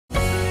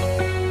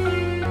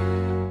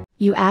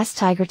You ask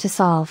Tiger to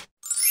solve.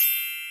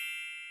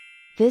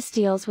 This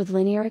deals with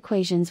linear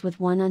equations with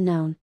one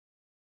unknown.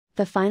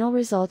 The final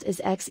result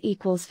is x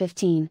equals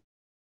 15.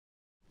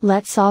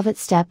 Let's solve it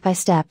step by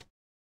step.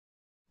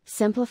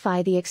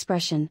 Simplify the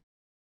expression.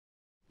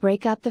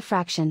 Break up the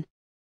fraction.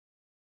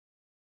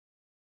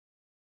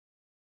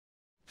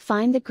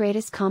 Find the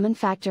greatest common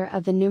factor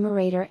of the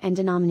numerator and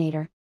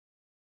denominator.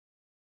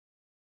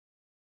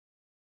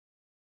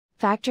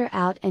 Factor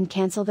out and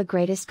cancel the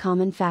greatest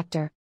common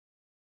factor.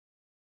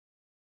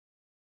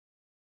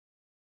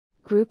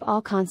 Group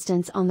all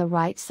constants on the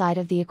right side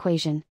of the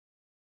equation.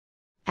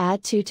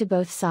 Add 2 to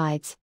both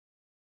sides.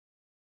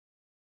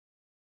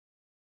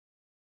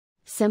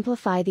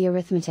 Simplify the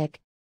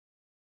arithmetic.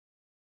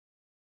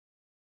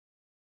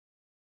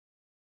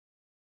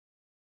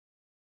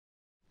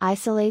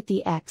 Isolate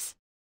the x.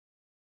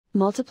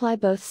 Multiply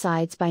both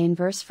sides by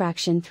inverse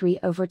fraction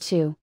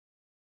 3/2.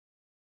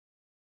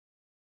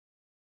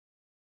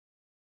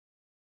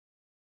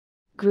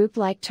 Group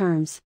like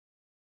terms.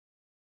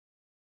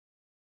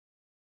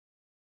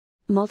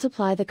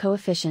 Multiply the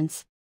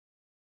coefficients.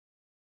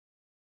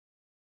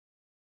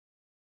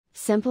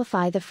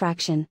 Simplify the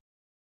fraction.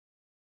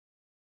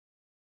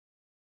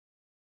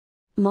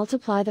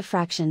 Multiply the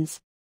fractions.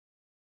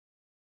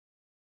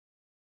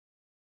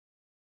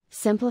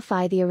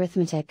 Simplify the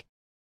arithmetic.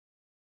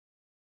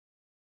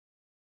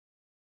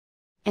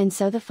 And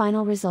so the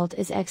final result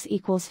is x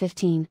equals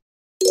 15.